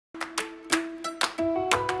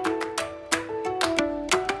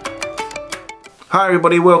Hi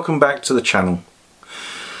everybody, welcome back to the channel.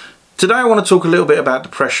 Today I want to talk a little bit about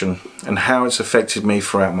depression and how it's affected me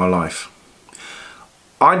throughout my life.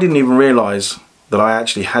 I didn't even realise that I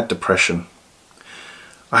actually had depression.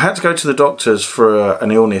 I had to go to the doctors for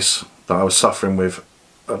an illness that I was suffering with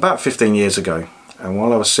about 15 years ago, and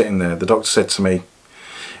while I was sitting there the doctor said to me,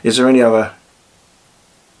 "Is there any other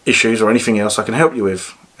issues or anything else I can help you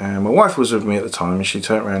with?" And my wife was with me at the time, and she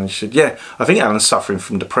turned around and she said, "Yeah, I think Alan's suffering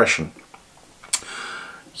from depression."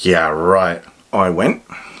 Yeah, right. I went.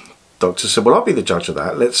 Doctor said, "Well, I'll be the judge of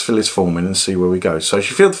that. Let's fill his form in and see where we go." So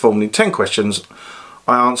she filled the form in 10 questions.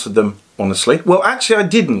 I answered them honestly. Well, actually I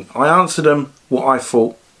didn't. I answered them what I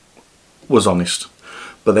thought was honest,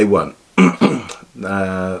 but they weren't.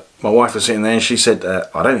 My wife was sitting there and she said,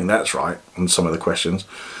 "I don't think that's right," on some of the questions.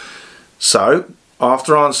 So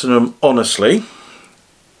after answering them honestly,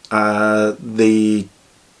 the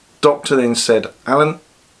doctor then said, "Alan,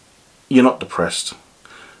 you're not depressed.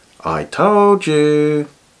 I told you,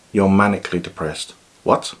 you're manically depressed."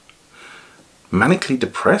 What? Manically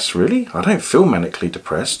depressed? Really? I don't feel manically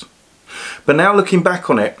depressed. But now looking back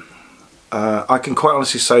on it, I can quite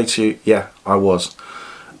honestly say to you, yeah, I was.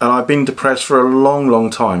 And I've been depressed for a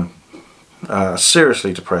long time.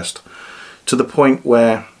 Seriously depressed. To the point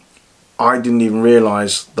where I didn't even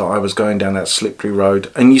realise that I was going down that slippery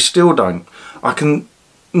road. And you still don't. I can,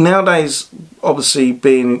 nowadays, obviously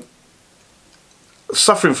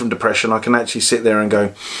suffering from depression, I can actually sit there and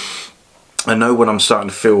go, I know when I'm starting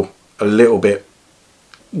to feel a little bit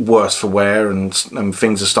worse for wear and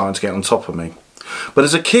things are starting to get on top of me. But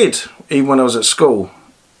as a kid, even when I was at school,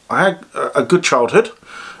 I had a good childhood.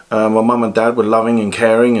 My mum and dad were loving and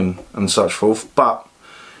caring and such forth. But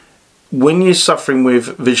when you're suffering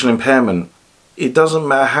with visual impairment, it doesn't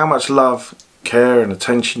matter how much love, care and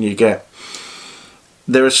attention you get.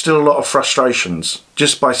 There are still a lot of frustrations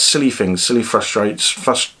just by silly things,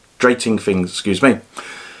 frustrating things, excuse me.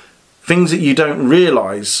 Things that you don't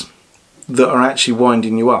realise that are actually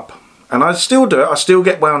winding you up. And I still do it. I still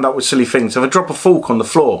get wound up with silly things. If I drop a fork on the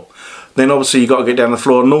floor, then obviously you've got to get down the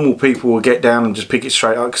floor. Normal people will get down and just pick it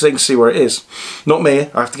straight up because they can see where it is. Not me.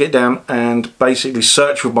 I have to get down and basically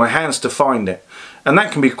search with my hands to find it. And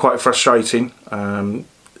that can be quite frustrating. And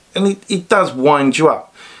it does wind you up.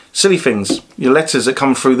 Silly things, your letters that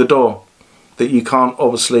come through the door that you can't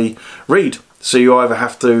obviously read. So you either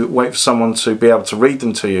have to wait for someone to be able to read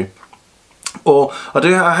them to you. Or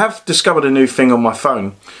I have discovered a new thing on my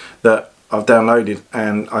phone that I've downloaded,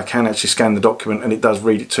 and I can actually scan the document and it does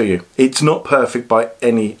read it to you. It's not perfect by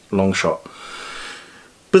any long shot.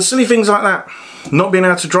 But silly things like that, not being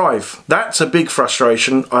able to drive, that's a big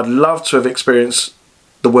frustration. I'd love to have experienced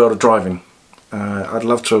the world of driving. I'd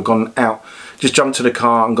love to have gone out, just jumped to the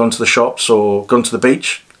car and gone to the shops or gone to the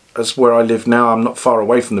beach. That's where I live now. I'm not far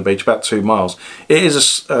away from the beach, about 2 miles. It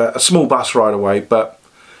is a small bus ride away, but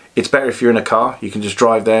it's better if you're in a car. You can just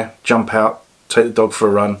drive there, jump out, take the dog for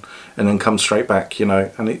a run, and then come straight back, you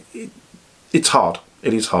know. And it's hard.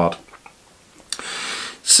 It is hard.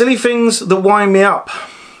 Silly things that wind me up.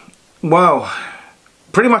 Well,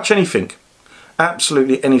 pretty much anything.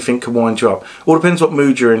 Absolutely anything can wind you up. All depends what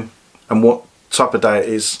mood you're in and what type of day it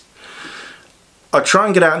is. I try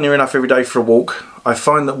and get out near enough every day for a walk. I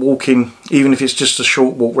find that walking, even if it's just a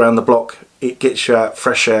short walk around the block, it gets you out,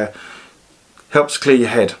 fresh air, helps clear your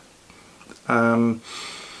head.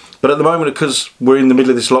 But at the moment, because we're in the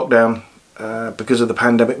middle of this lockdown, because of the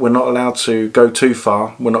pandemic, we're not allowed to go too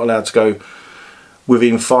far. We're not allowed to go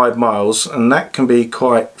within 5 miles, and that can be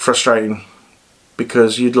quite frustrating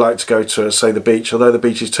because you'd like to go to, say, the beach. Although the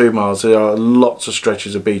beach is 2 miles, there are lots of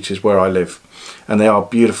stretches of beaches where I live, and they are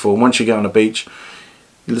beautiful. Once you get on a beach,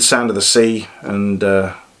 the sound of the sea and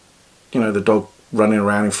you know, the dog running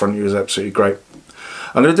around in front of you is absolutely great.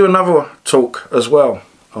 I'm going to do another talk as well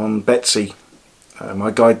on Betsy,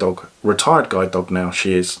 my guide dog, retired guide dog now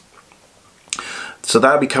she is. So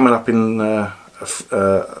that'll be coming up in the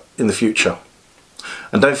future.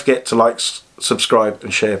 And don't forget to like, subscribe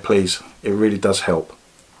and share, please. It really does help.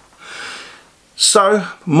 So,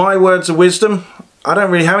 my words of wisdom. I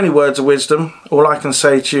don't really have any words of wisdom. All I can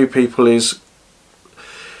say to you people is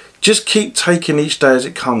just keep taking each day as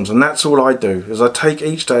it comes. And that's all I do, is I take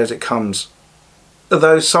each day as it comes.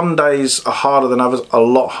 Although some days are harder than others, a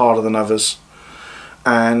lot harder than others.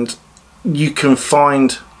 And you can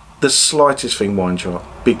find the slightest thing winds you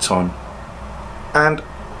up, big time. And,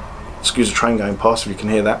 excuse the train going past if you can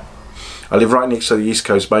hear that. I live right next to the East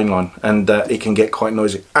Coast main line, and it can get quite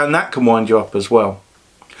noisy. And that can wind you up as well.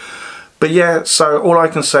 But yeah, so all I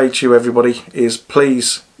can say to you everybody is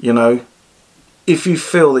please, you know, if you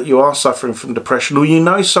feel that you are suffering from depression, or you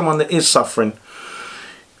know someone that is suffering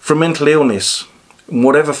from mental illness, in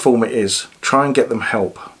whatever form it is, try and get them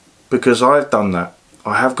help, because I've done that.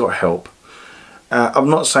 I have got help. I'm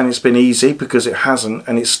not saying it's been easy, because it hasn't,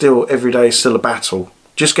 and it's still, every day is still a battle.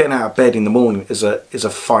 Just getting out of bed in the morning is a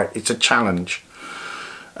fight. It's a challenge,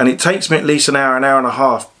 and it takes me at least an hour and a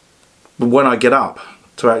half when I get up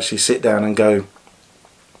to actually sit down and go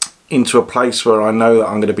into a place where I know that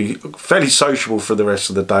I'm going to be fairly sociable for the rest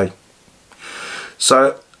of the day.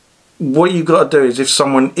 So what you've got to do is, if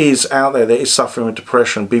someone is out there that is suffering with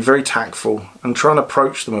depression, be very tactful and try and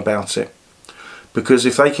approach them about it, because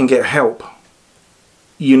if they can get help,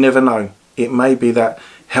 you never know, it may be that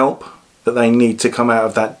help that they need to come out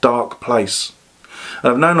of that dark place.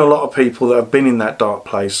 And I've known a lot of people that have been in that dark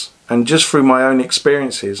place, and just through my own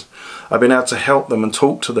experiences I've been able to help them and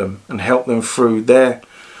talk to them and help them through their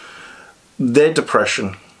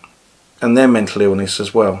depression and their mental illness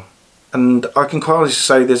as well. And I can quite honestly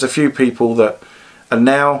say there's a few people that are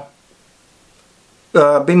now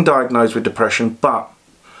been diagnosed with depression, but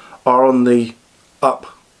are on the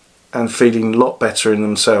up and feeling a lot better in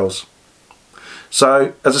themselves.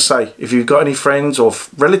 So as I say, if you've got any friends or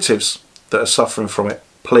relatives that are suffering from it,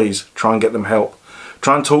 please try and get them help.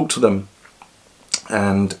 Try and talk to them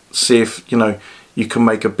and see if you can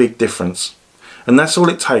make a big difference. And that's all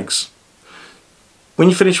it takes. When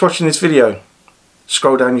you finish watching this video,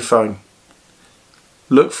 scroll down your phone,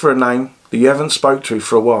 look for a name that you haven't spoke to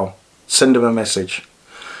for a while, send them a message.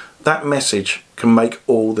 That message can make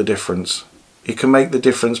all the difference. It can make the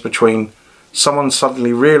difference between someone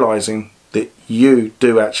suddenly realising that you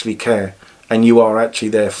do actually care and you are actually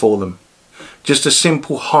there for them. Just a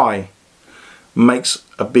simple hi makes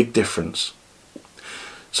a big difference.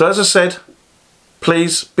 So as I said,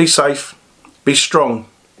 please be safe, be strong,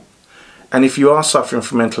 and if you are suffering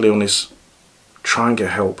from mental illness, try and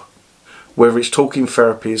get help. Whether it's talking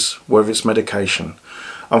therapies, whether it's medication.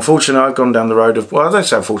 Unfortunately, I've gone down the road of, well, I don't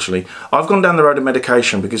say unfortunately, I've gone down the road of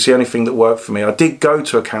medication because it's the only thing that worked for me. I did go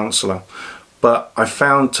to a counsellor, but I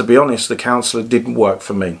found, to be honest, the counsellor didn't work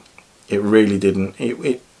for me. It really didn't.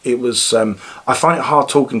 It was, I find it hard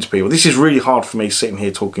talking to people. This is really hard for me sitting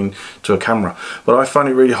here talking to a camera, but I find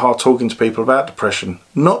it really hard talking to people about depression.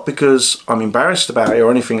 Not because I'm embarrassed about it or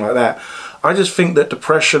anything like that. I just think that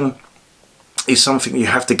depression is something you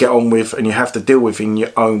have to get on with and you have to deal with in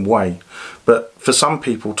your own way. But for some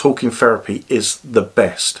people, talking therapy is the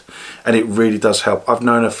best, and it really does help. I've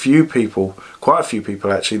known a few people, quite a few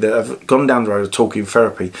people actually, that have gone down the road of talking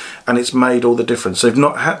therapy, and it's made all the difference. They've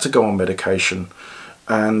not had to go on medication,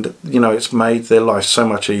 and it's made their life so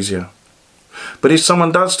much easier. But if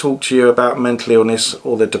someone does talk to you about mental illness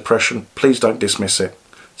or their depression, please don't dismiss it.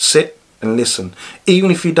 Sit and listen,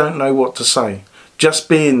 even if you don't know what to say. Just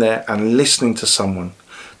being there and listening to someone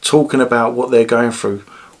talking about what they're going through,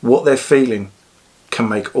 what they're feeling, can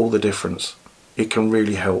make all the difference. It can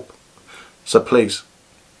really help. So please,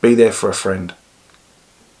 be there for a friend.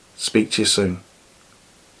 Speak to you soon.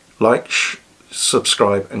 Like,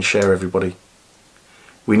 subscribe and share, everybody.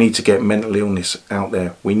 We need to get mental illness out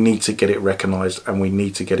there. We need to get it recognised and we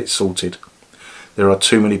need to get it sorted. There are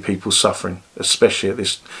too many people suffering, especially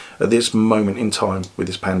at this moment in time with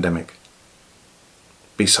this pandemic.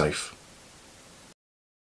 Be safe.